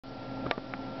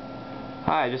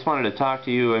Hi, I just wanted to talk to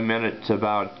you a minute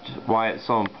about why it's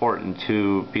so important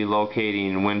to be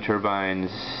locating wind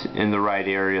turbines in the right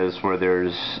areas where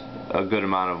there's a good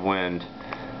amount of wind.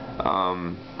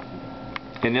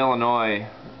 In Illinois,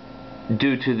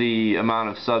 due to the amount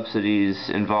of subsidies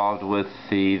involved with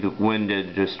the wind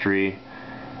industry,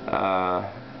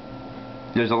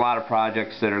 there's a lot of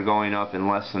projects that are going up in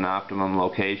less than optimum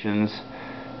locations.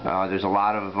 There's a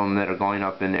lot of them that are going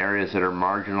up in areas that are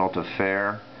marginal to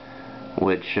fair,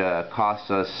 which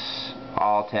costs us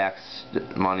all tax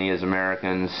money as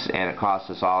Americans, and it costs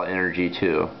us all energy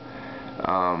too.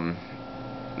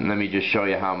 Let me just show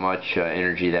you how much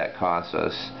energy that costs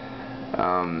us.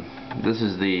 This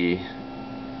is the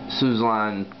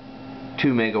Suzlon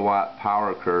 2 megawatt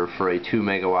power curve for a 2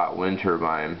 megawatt wind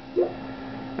turbine.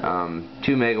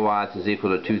 2 megawatts is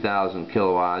equal to 2,000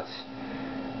 kilowatts,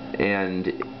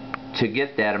 and to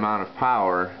get that amount of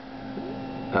power,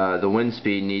 the wind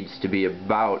speed needs to be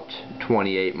about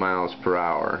 28 miles per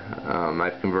hour.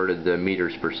 I've converted the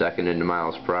meters per second into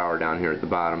miles per hour down here at the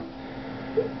bottom.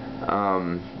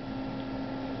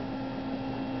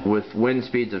 With wind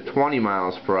speeds of 20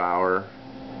 miles per hour,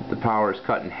 the power is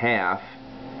cut in half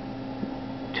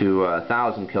to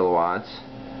 1,000 kilowatts,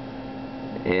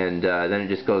 and then it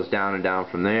just goes down and down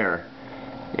from there.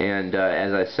 And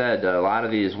as I said, a lot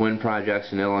of these wind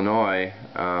projects in Illinois,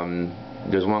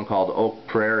 there's one called Oak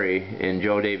Prairie in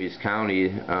Joe Daviess County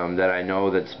that I know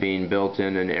that's being built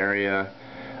in an area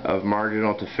of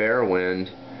marginal to fair wind,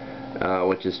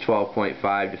 which is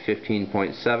 12.5 to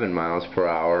 15.7 miles per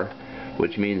hour,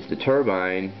 which means the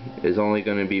turbine is only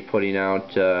going to be putting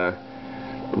out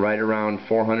right around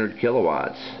 400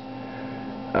 kilowatts.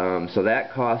 So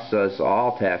that costs us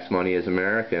all tax money as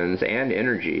Americans and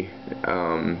energy.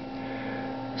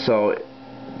 So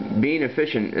being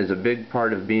efficient is a big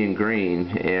part of being green,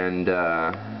 and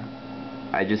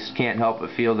I just can't help but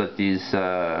feel that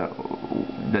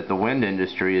that the wind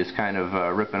industry is kind of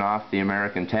ripping off the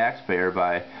American taxpayer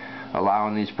by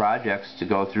allowing these projects to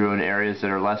go through in areas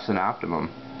that are less than optimum.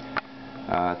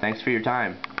 Thanks for your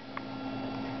time.